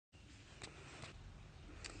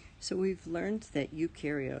So we've learned that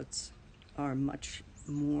eukaryotes are much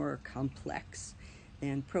more complex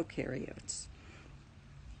than prokaryotes.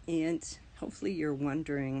 And hopefully you're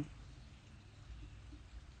wondering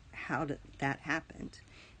how that happened.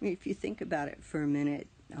 I mean, if you think about it for a minute,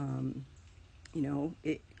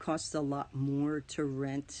 it costs a lot more to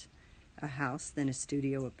rent a house than a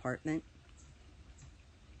studio apartment,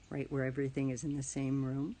 right, where everything is in the same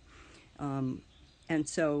room. And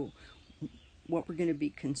so what we're going to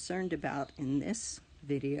be concerned about in this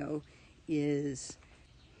video is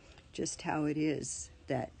just how it is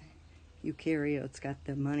that eukaryotes got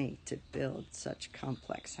the money to build such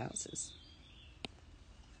complex houses.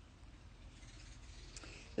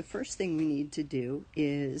 The first thing we need to do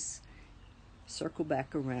is circle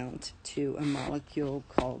back around to a molecule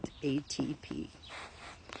called ATP.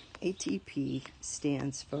 ATP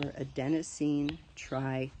stands for adenosine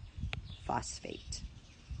triphosphate.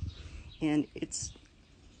 And it's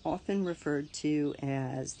often referred to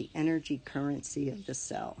as the energy currency of the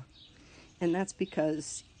cell. And that's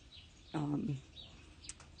because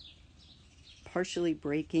partially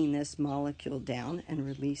breaking this molecule down and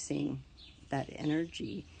releasing that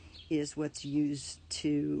energy is what's used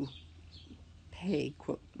to pay,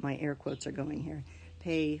 my air quotes are going here,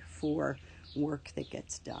 pay for work that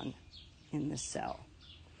gets done in the cell.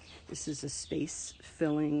 This is a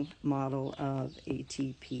space-filling model of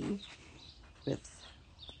ATP with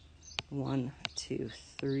 1, 2,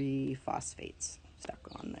 3 phosphates stuck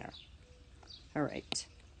on there. All right.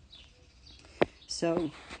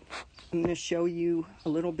 So I'm going to show you a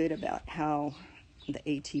little bit about how the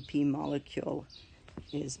ATP molecule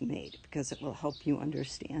is made, because it will help you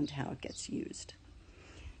understand how it gets used.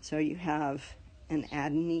 So you have an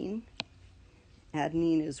adenine.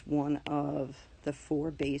 Adenine is one of the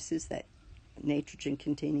 4 bases, that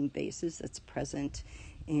nitrogen-containing bases that's present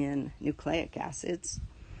in nucleic acids.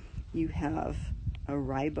 You have a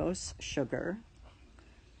ribose sugar.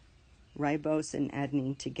 Ribose and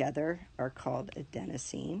adenine together are called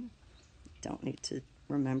adenosine. Don't need to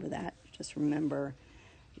remember that. Just remember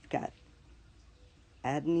you've got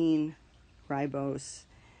adenine, ribose,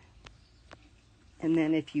 and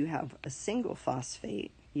then if you have a single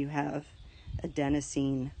phosphate, you have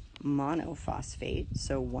adenosine monophosphate,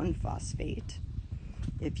 so 1 phosphate.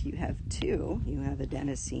 If you have 2, you have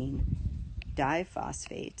adenosine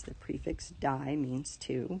diphosphate. The prefix di means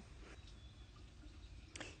 2.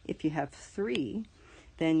 If you have 3,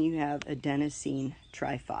 then you have adenosine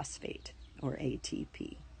triphosphate, or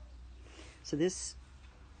ATP. So this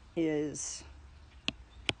is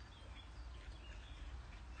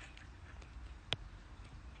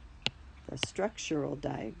the structural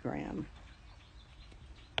diagram.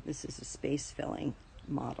 This is a space-filling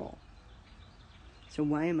model. So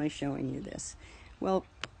why am I showing you this? Well,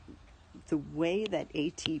 the way that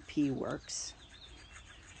ATP works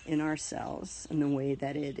in our cells and the way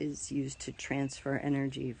that it is used to transfer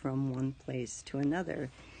energy from one place to another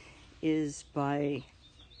is by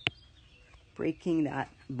breaking that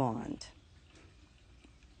bond.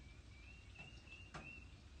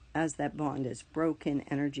 As that bond is broken,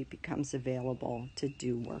 energy becomes available to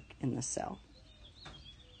do work in the cell.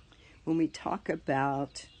 When we talk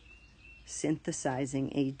about synthesizing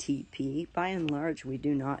ATP, by and large, we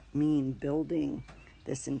do not mean building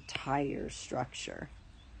this entire structure.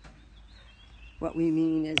 What we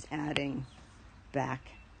mean is adding back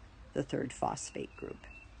the 3rd phosphate group.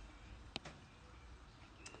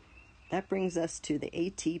 That brings us to the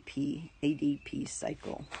ATP-ADP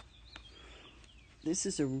cycle. This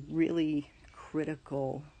is a really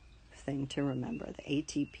critical thing to remember, the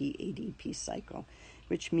ATP-ADP cycle,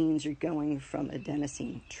 which means you're going from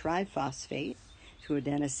adenosine triphosphate to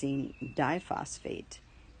adenosine diphosphate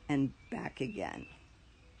and back again.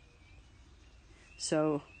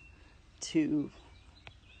 So to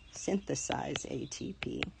synthesize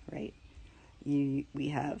ATP, right, we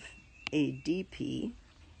have ADP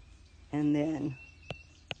and then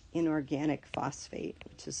inorganic phosphate,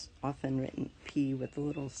 which is often written P with a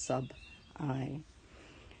little sub-I.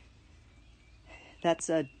 That's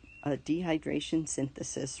a dehydration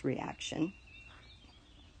synthesis reaction.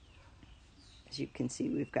 As you can see,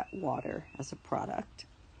 we've got water as a product.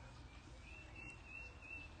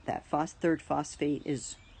 That 3rd phosphate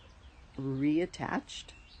is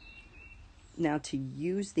reattached. Now, to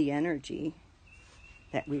use the energy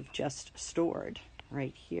that we've just stored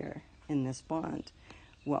right here in this bond,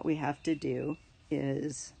 what we have to do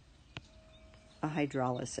is a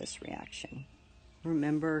hydrolysis reaction.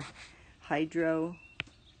 Remember, hydro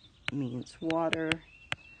means water,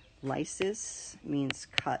 lysis means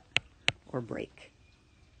cut or break.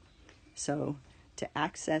 So to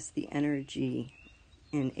access the energy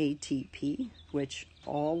in ATP, which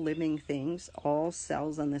all living things, all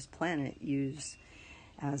cells on this planet use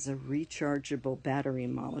as a rechargeable battery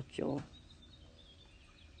molecule,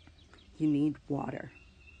 you need water.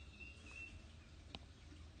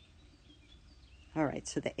 All right,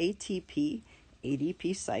 so the ATP,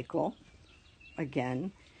 ADP cycle,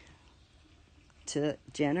 again, to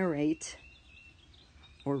generate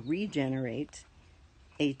or regenerate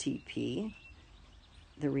ATP,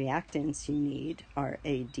 the reactants you need are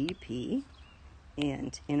ADP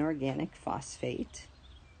and inorganic phosphate.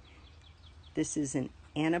 This is an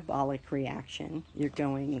anabolic reaction. You're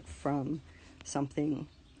going from something,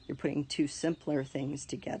 you're putting two simpler things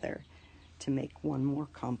together to make one more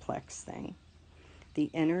complex thing.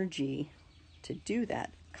 The energy to do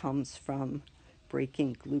that comes from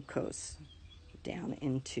breaking glucose down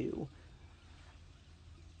into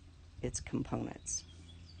its components.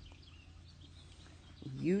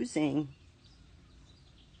 Using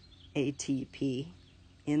ATP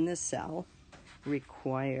in the cell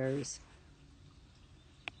requires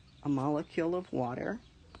a molecule of water.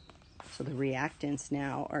 So the reactants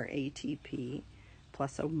now are ATP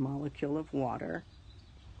plus a molecule of water.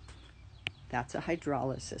 That's a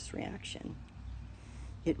hydrolysis reaction.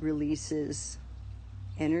 It releases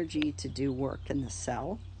energy to do work in the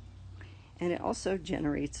cell, and it also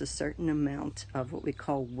generates a certain amount of what we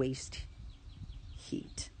call waste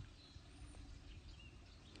heat.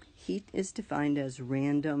 Heat is defined as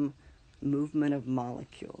random movement of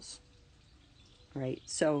molecules, right?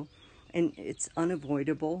 So, and it's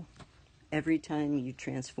unavoidable. Every time you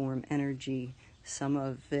transform energy, some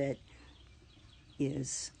of it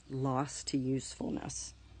is lost to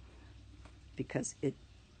usefulness because it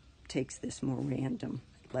takes this more random,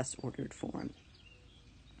 less ordered form.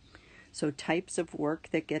 So types of work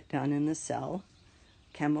that get done in the cell: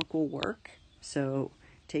 chemical work, so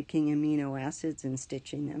taking amino acids and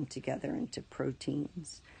stitching them together into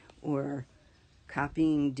proteins, or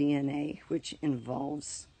copying DNA, which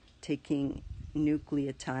involves taking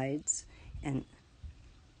nucleotides and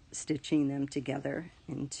stitching them together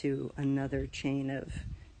into another chain of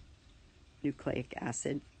nucleic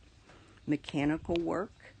acid. Mechanical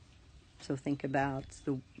work, so think about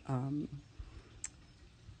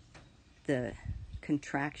the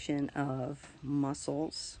contraction of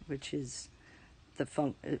muscles, which is a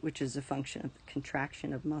function of the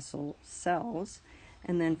contraction of muscle cells.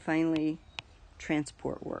 And then finally,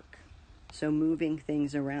 transport work, so moving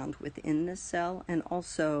things around within the cell and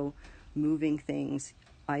also moving things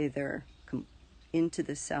either into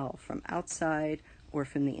the cell from outside or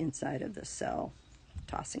from the inside of the cell,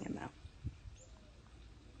 tossing them out.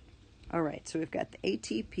 All right, so we've got the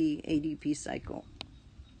ATP, ADP cycle.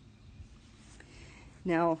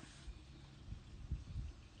 Now,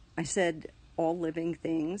 I said all living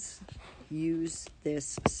things use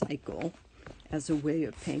this cycle as a way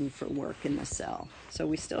of paying for work in the cell. So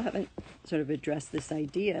we still haven't sort of addressed this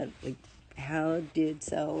idea, like how did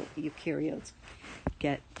cell eukaryotes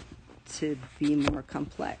get to be more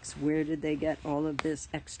complex? Where did they get all of this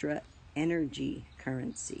extra energy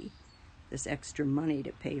currency, this extra money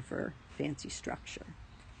to pay for fancy structure?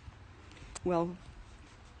 Well,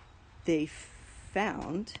 they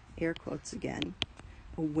found, air quotes again,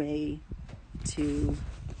 a way to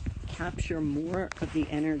capture more of the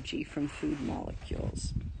energy from food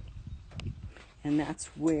molecules. And that's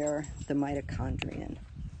where the mitochondrion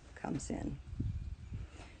comes in.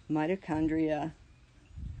 Mitochondria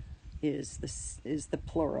is the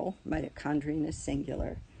plural. Mitochondrion is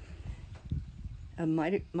singular.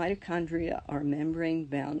 Mitochondria are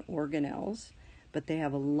membrane-bound organelles, but they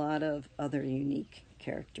have a lot of other unique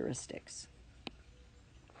characteristics.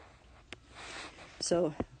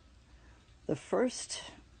 So the first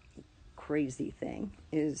crazy thing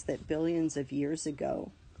is that billions of years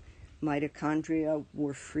ago, mitochondria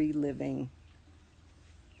were free-living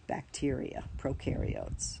bacteria,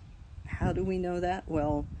 prokaryotes. How do we know that?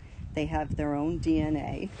 Well, they have their own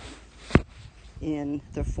DNA in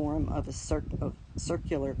the form of a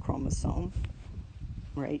circular chromosome,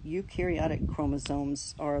 right? Eukaryotic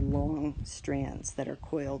chromosomes are long strands that are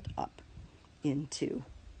coiled up into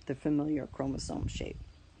the familiar chromosome shape.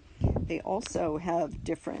 They also have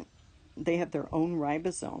their own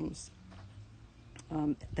ribosomes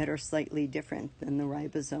that are slightly different than the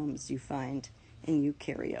ribosomes you find in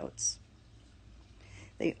eukaryotes.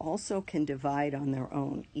 They also can divide on their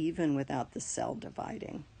own, even without the cell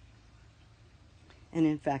dividing. And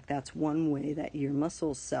in fact, that's one way that your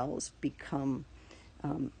muscle cells become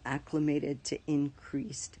acclimated to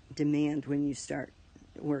increased demand when you start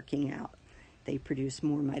working out. They produce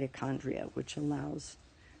more mitochondria, which allows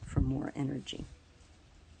for more energy.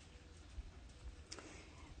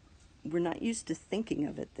 we're not used to thinking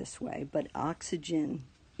of it this way, but oxygen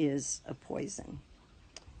is a poison.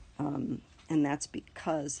 And that's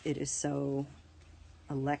because it is so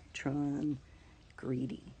electron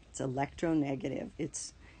greedy. It's electronegative.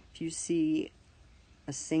 It's, if you see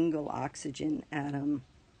a single oxygen atom,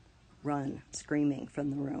 run screaming from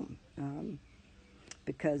the room,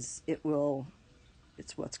 because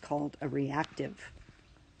it's what's called a reactive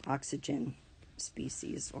oxygen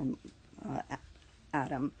species or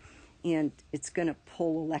atom, and it's going to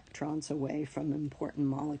pull electrons away from important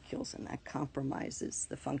molecules, and that compromises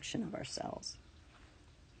the function of our cells.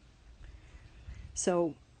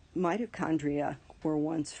 So mitochondria were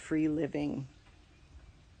once free-living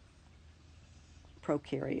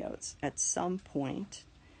prokaryotes. At some point,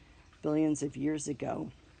 billions of years ago,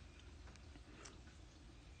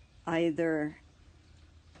 either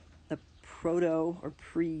the proto or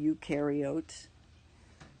pre-eukaryote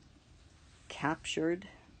captured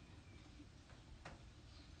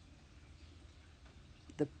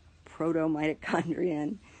the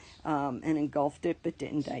proto-mitochondrion and engulfed it but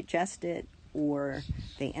didn't digest it, or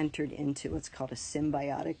they entered into what's called a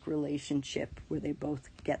symbiotic relationship where they both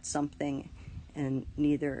get something and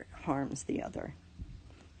neither harms the other.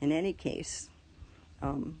 In any case,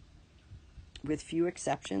 with few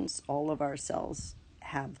exceptions, all of our cells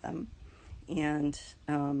have them, and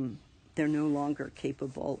they're no longer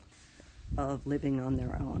capable of living on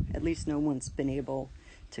their own. At least no one's been able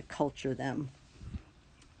to culture them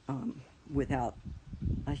without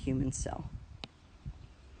a human cell.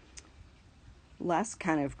 Last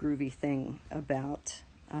kind of groovy thing about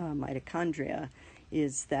mitochondria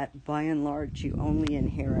is that by and large you only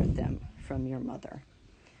inherit them from your mother.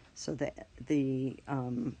 So the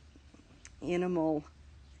animal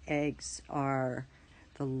eggs are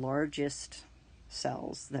the largest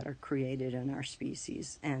cells that are created in our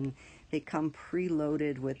species, and they come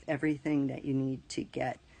preloaded with everything that you need to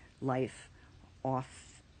get life off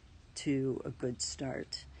to a good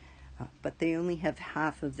start. But they only have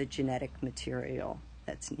half of the genetic material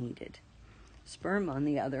that's needed. Sperm, on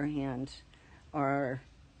the other hand, are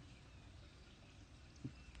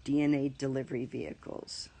DNA delivery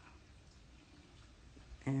vehicles,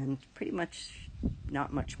 and pretty much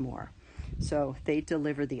not much more. So they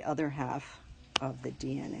deliver the other half of the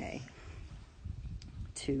DNA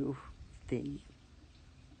to the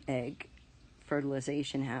egg.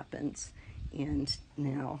 Fertilization happens, and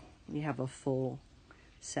now you have two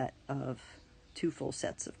full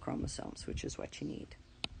sets of chromosomes, which is what you need.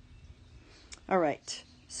 All right,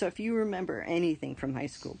 so if you remember anything from high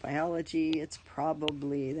school biology, it's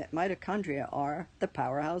probably that mitochondria are the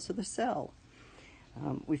powerhouse of the cell.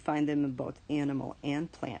 We find them in both animal and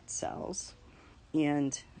plant cells,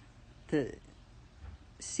 and the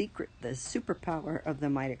superpower of the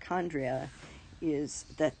mitochondria is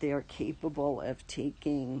that they are capable of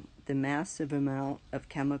taking the massive amount of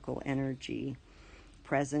chemical energy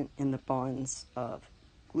present in the bonds of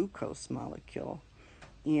glucose molecule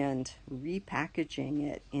and repackaging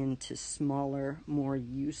it into smaller, more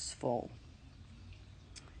useful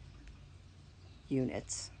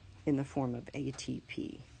units in the form of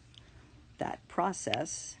ATP. That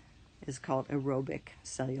process is called aerobic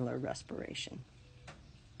cellular respiration.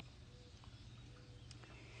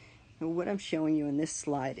 Now, what I'm showing you in this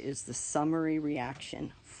slide is the summary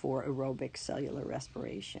reaction for aerobic cellular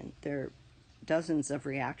respiration. There are dozens of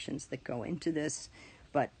reactions that go into this,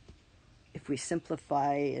 but if we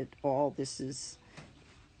simplify it all, these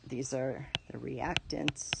are the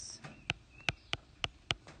reactants.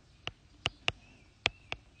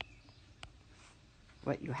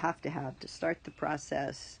 What you have to start the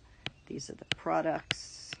process. These are the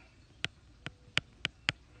products.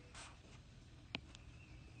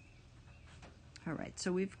 All right,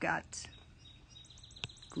 so we've got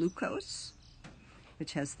glucose,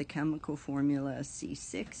 which has the chemical formula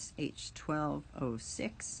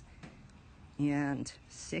C6H12O6 and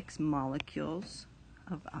 6 molecules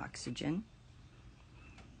of oxygen.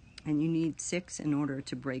 And you need 6 in order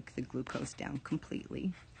to break the glucose down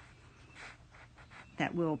completely.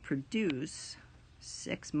 That will produce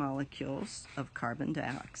 6 molecules of carbon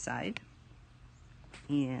dioxide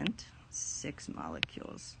and 6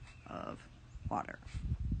 molecules of water.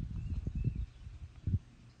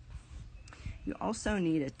 You also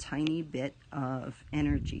need a tiny bit of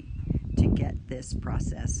energy to get this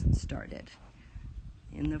process started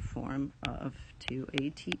in the form of 2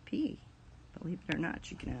 ATP. Believe it or not,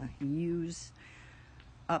 you're going to use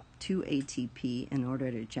up 2 ATP in order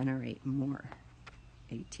to generate more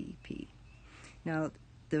ATP. Now,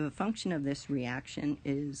 the function of this reaction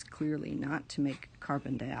is clearly not to make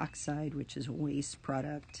carbon dioxide, which is a waste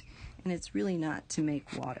product, and it's really not to make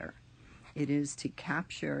water. It is to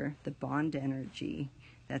capture the bond energy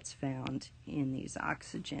that's found in these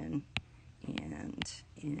oxygen and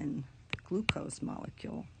in the glucose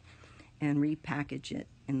molecule and repackage it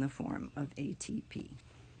in the form of ATP.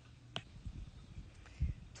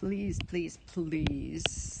 Please, please,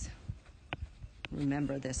 please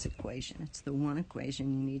remember this equation. It's the one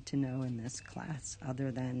equation you need to know in this class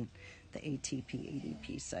other than the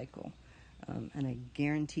ATP-ADP cycle. And I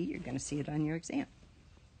guarantee you're going to see it on your exam.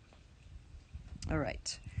 All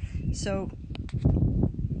right. So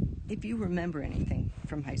if you remember anything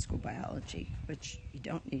from high school biology, which you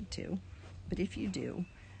don't need to, but if you do,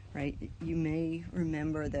 right, you may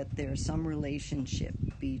remember that there's some relationship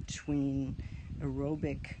between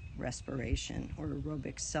aerobic respiration or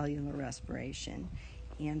aerobic cellular respiration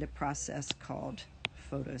and a process called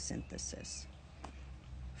photosynthesis.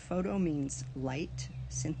 Photo means light,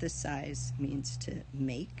 synthesize means to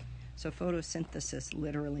make, so photosynthesis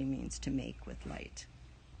literally means to make with light.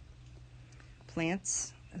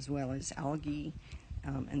 Plants, as well as algae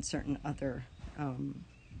and certain other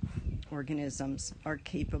organisms, are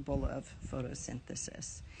capable of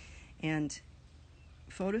photosynthesis. And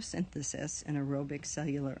photosynthesis and aerobic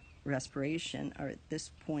cellular respiration are at this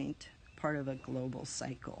point part of a global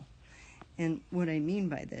cycle. And what I mean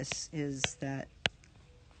by this is that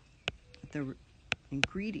the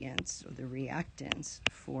ingredients or the reactants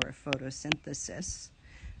for photosynthesis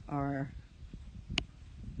are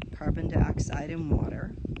carbon dioxide and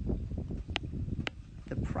water.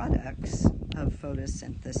 The products of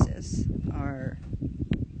photosynthesis are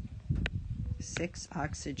 6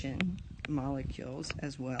 oxygen molecules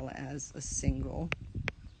as well as a single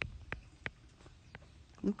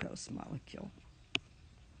glucose molecule.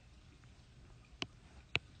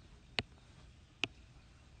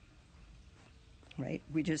 Right?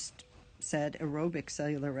 We just said aerobic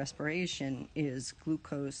cellular respiration is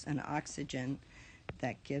glucose and oxygen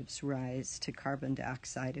that gives rise to carbon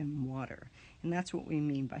dioxide and water. And that's what we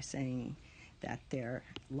mean by saying that they're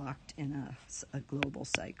locked in a global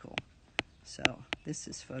cycle. So this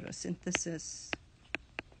is photosynthesis,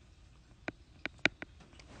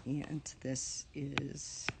 and this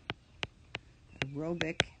is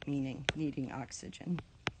aerobic, meaning needing oxygen,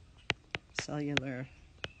 cellular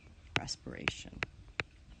respiration.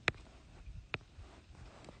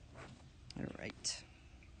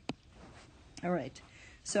 All right.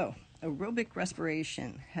 So aerobic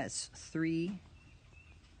respiration has 3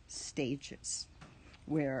 stages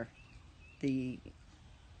where the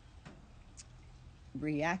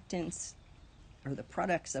reactants or the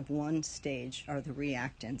products of one stage are the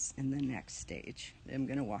reactants in the next stage. I'm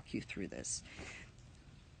going to walk you through this.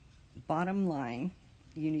 Bottom line,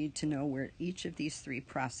 you need to know where each of these 3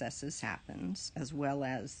 processes happens, as well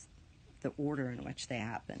as the order in which they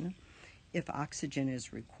happen, if oxygen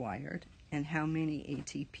is required, and how many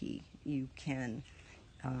ATP you can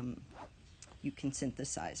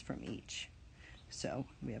synthesize from each. So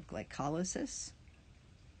we have glycolysis,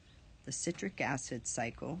 the citric acid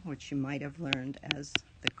cycle, which you might have learned as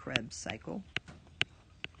the Krebs cycle,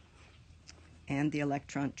 and the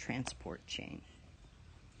electron transport chain.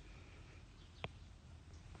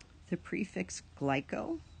 The prefix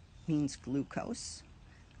glyco means glucose.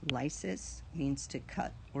 Lysis means to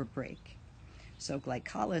cut or break. So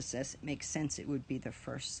glycolysis, it makes sense it would be the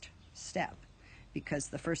first step, because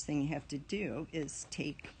the first thing you have to do is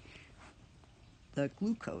take the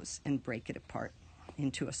glucose and break it apart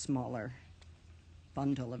into a smaller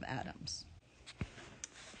bundle of atoms.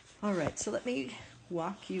 All right, so let me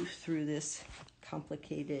walk you through this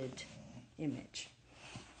complicated image.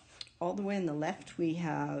 All the way on the left, we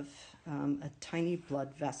have a tiny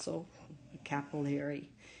blood vessel, a capillary,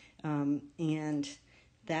 and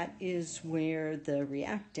that is where the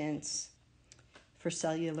reactants for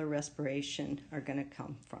cellular respiration are going to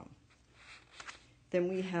come from. Then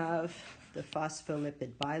we have the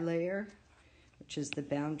phospholipid bilayer, which is the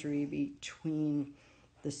boundary between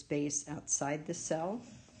the space outside the cell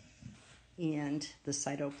and the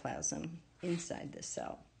cytoplasm inside the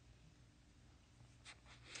cell.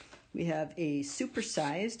 We have a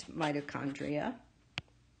supersized mitochondria,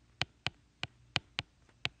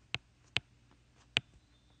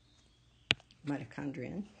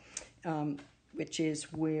 which is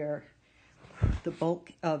where the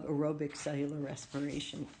bulk of aerobic cellular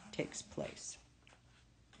respiration takes place.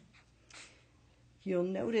 You'll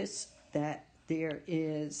notice that there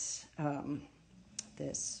is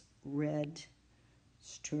this red,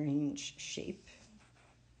 strange shape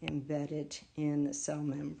embedded in the cell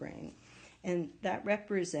membrane, and that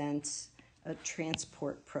represents a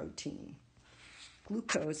transport protein.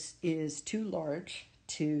 Glucose is too large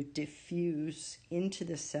to diffuse into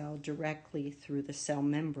the cell directly through the cell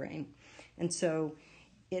membrane. And so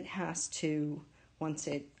it has to, once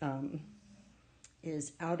it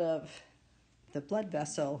is out of the blood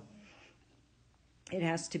vessel, it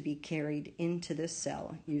has to be carried into the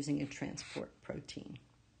cell using a transport protein.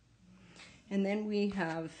 And then we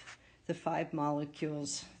have the 5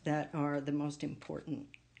 molecules that are the most important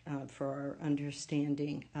for our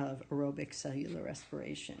understanding of aerobic cellular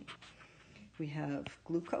respiration. We have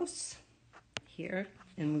glucose here,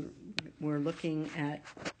 and we're looking at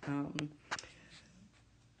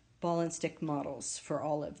ball and stick models for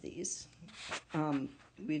all of these.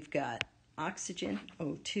 We've got oxygen,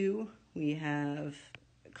 O2, we have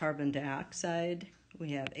carbon dioxide,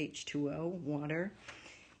 we have H2O, water,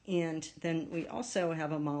 and then we also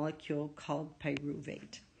have a molecule called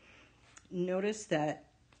pyruvate. Notice that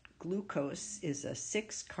glucose is a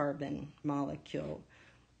 6-carbon molecule.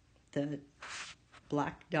 The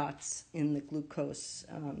black dots in the glucose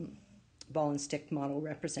ball and stick model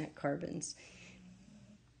represent carbons.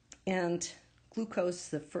 And glucose,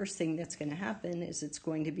 the first thing that's going to happen is it's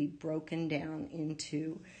going to be broken down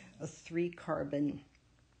into a 3-carbon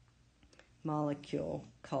molecule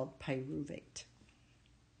called pyruvate.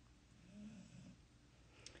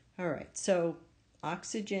 All right, so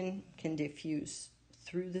oxygen can diffuse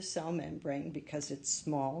through the cell membrane because it's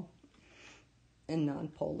small and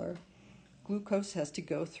nonpolar. Glucose has to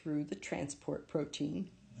go through the transport protein.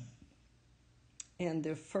 And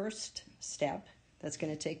the first step that's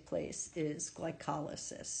going to take place is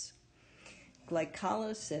glycolysis.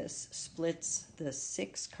 Glycolysis splits the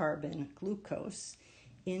 6-carbon glucose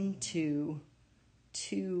into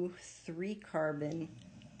 2 3-carbon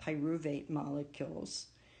pyruvate molecules.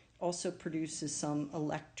 Also produces some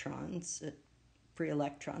electrons, free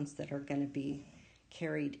electrons that are going to be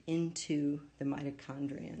carried into the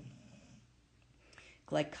mitochondrion.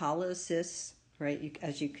 Glycolysis, right,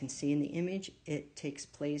 as you can see in the image, it takes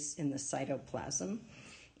place in the cytoplasm,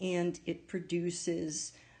 and it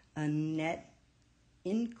produces a net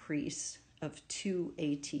increase of 2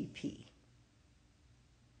 ATP.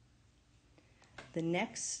 The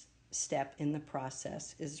next step in the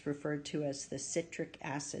process is referred to as the citric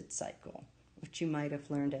acid cycle, which you might have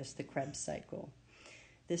learned as the Krebs cycle.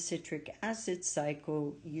 The citric acid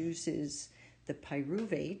cycle uses the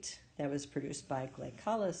pyruvate that was produced by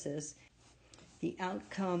glycolysis. The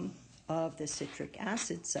outcome of the citric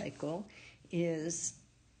acid cycle is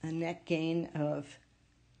a net gain of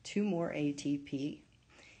 2 more ATP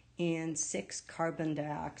and 6 carbon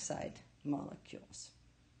dioxide molecules.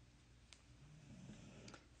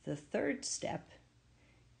 The third step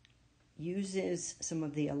uses some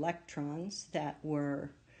of the electrons that were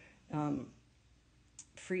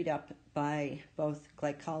freed up by both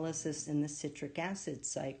glycolysis and the citric acid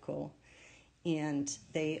cycle, and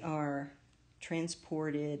they are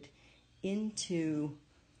transported into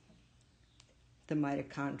the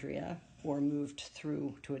mitochondria or moved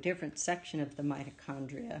through to a different section of the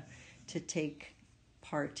mitochondria to take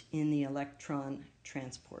part in the electron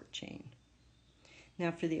transport chain.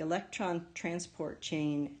 Now, for the electron transport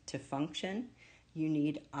chain to function, you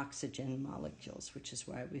need oxygen molecules, which is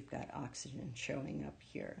why we've got oxygen showing up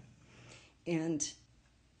here. And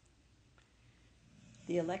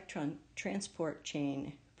the electron transport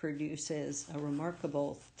chain produces a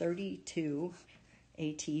remarkable 32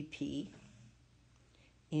 ATP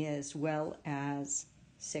as well as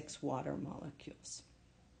 6 water molecules.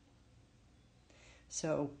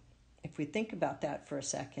 So if we think about that for a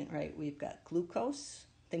second, right, we've got glucose.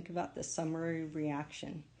 Think about the summary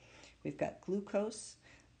reaction. We've got glucose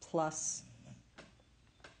plus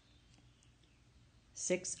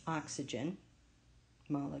 6 oxygen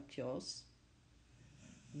molecules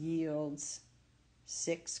yields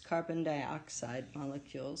 6 carbon dioxide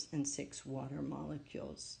molecules and 6 water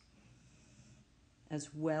molecules, as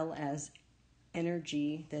well as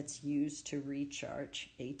energy that's used to recharge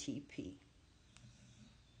ATP.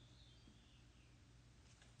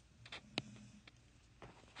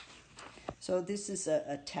 So this is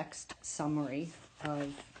a text summary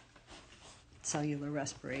of cellular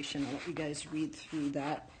respiration. I'll let you guys read through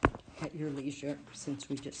that at your leisure, since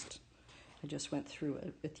I just went through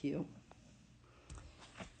it with you.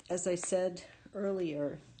 As I said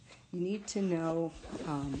earlier, you need to know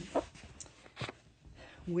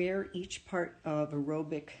where each part of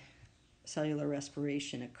aerobic cellular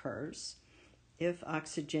respiration occurs, if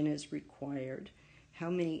oxygen is required, how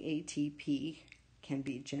many ATP can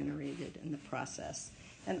be generated in the process,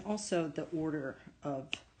 and also the order of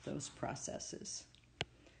those processes.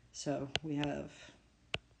 So we have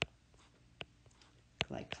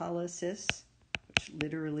glycolysis, which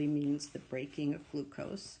literally means the breaking of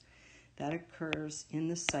glucose. That occurs in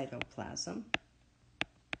the cytoplasm.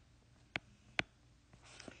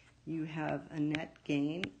 You have a net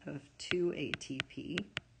gain of 2 ATP,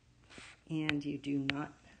 and you do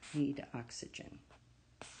not need oxygen.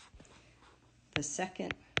 The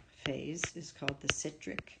second phase is called the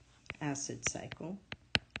citric acid cycle.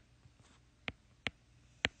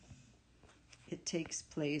 It takes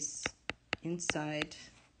place inside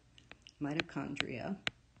mitochondria,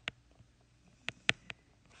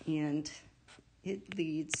 and it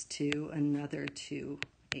leads to another 2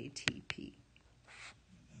 ATP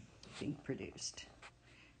being produced.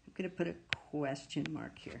 I'm going to put a question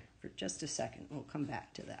mark here for just a second. We'll come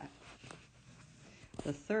back to that.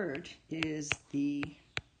 The third is the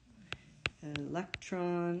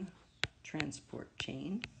electron transport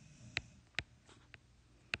chain.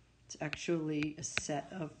 It's actually a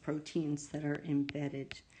set of proteins that are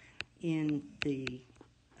embedded in the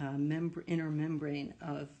inner membrane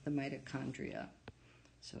of the mitochondria.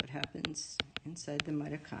 So it happens inside the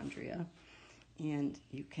mitochondria, and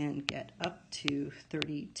you can get up to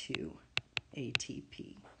 32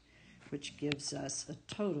 ATP, which gives us a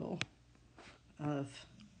total of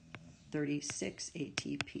 36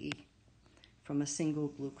 ATP from a single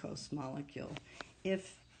glucose molecule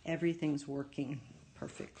if everything's working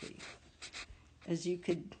perfectly. As you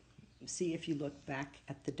could see if you look back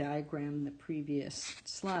at the diagram in the previous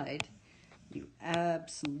slide, you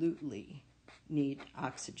absolutely need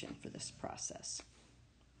oxygen for this process.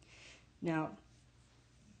 Now,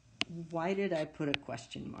 why did I put a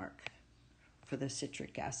question mark for the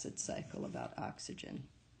citric acid cycle about oxygen?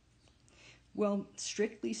 Well,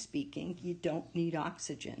 strictly speaking, you don't need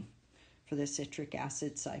oxygen for the citric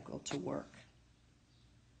acid cycle to work.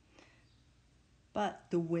 But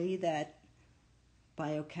the way that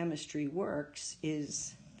biochemistry works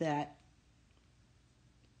is that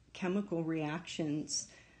chemical reactions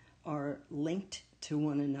are linked to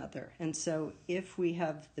one another. And so if we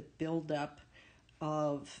have the buildup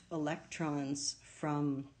of electrons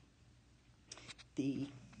from the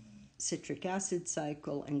citric acid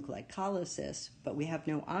cycle and glycolysis, but we have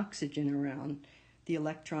no oxygen around, the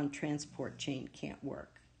electron transport chain can't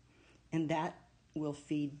work. And that will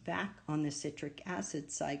feed back on the citric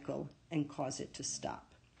acid cycle and cause it to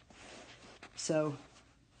stop. So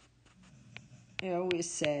I always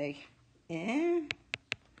say,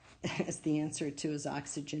 as the answer to is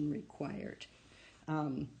oxygen required?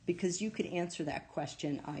 Because you could answer that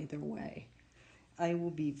question either way. I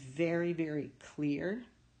will be very, very clear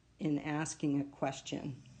in asking a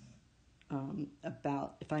question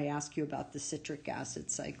about, if I ask you about the citric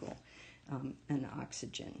acid cycle and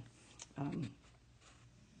oxygen.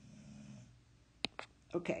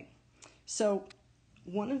 Okay, so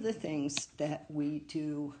one of the things that we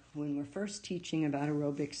do when we're first teaching about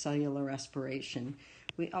aerobic cellular respiration,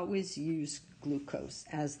 we always use glucose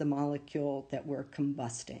as the molecule that we're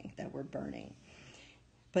combusting, that we're burning.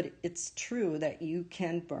 But it's true that you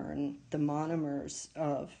can burn the monomers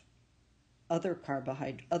of other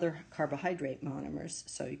carbohydrate monomers.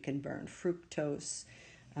 So you can burn fructose,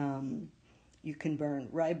 you can burn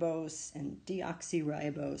ribose and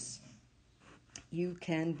deoxyribose. You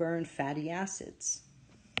can burn fatty acids.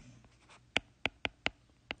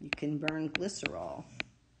 You can burn glycerol.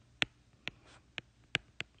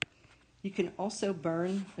 You can also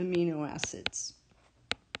burn amino acids.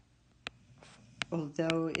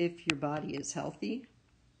 Although if your body is healthy,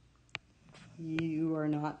 you are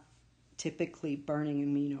not typically burning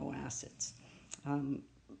amino acids.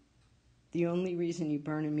 The only reason you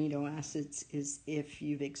burn amino acids is if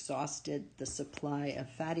you've exhausted the supply of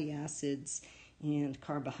fatty acids and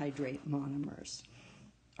carbohydrate monomers.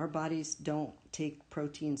 Our bodies don't take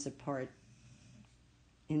proteins apart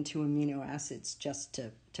into amino acids just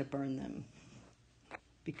to burn them,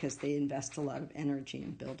 because they invest a lot of energy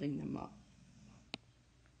in building them up.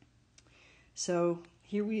 So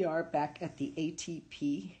here we are back at the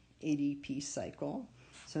ATP-ADP cycle.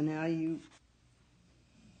 So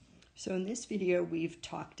in this video we've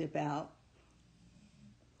talked about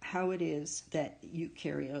how it is that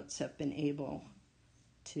eukaryotes have been able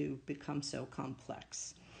to become so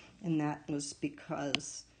complex. And that was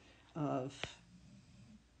because of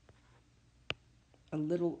a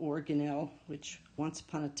little organelle, which once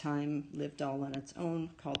upon a time lived all on its own,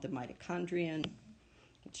 called the mitochondrion,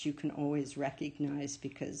 which you can always recognize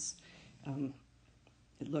because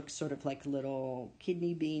it looks sort of like a little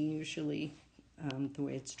kidney bean usually, the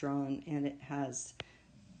way it's drawn, and it has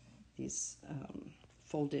these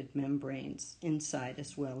folded membranes inside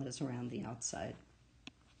as well as around the outside.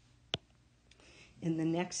 In the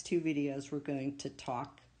next two videos, we're going to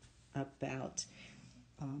talk about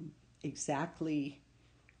exactly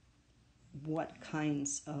what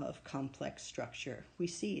kinds of complex structure we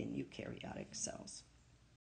see in eukaryotic cells.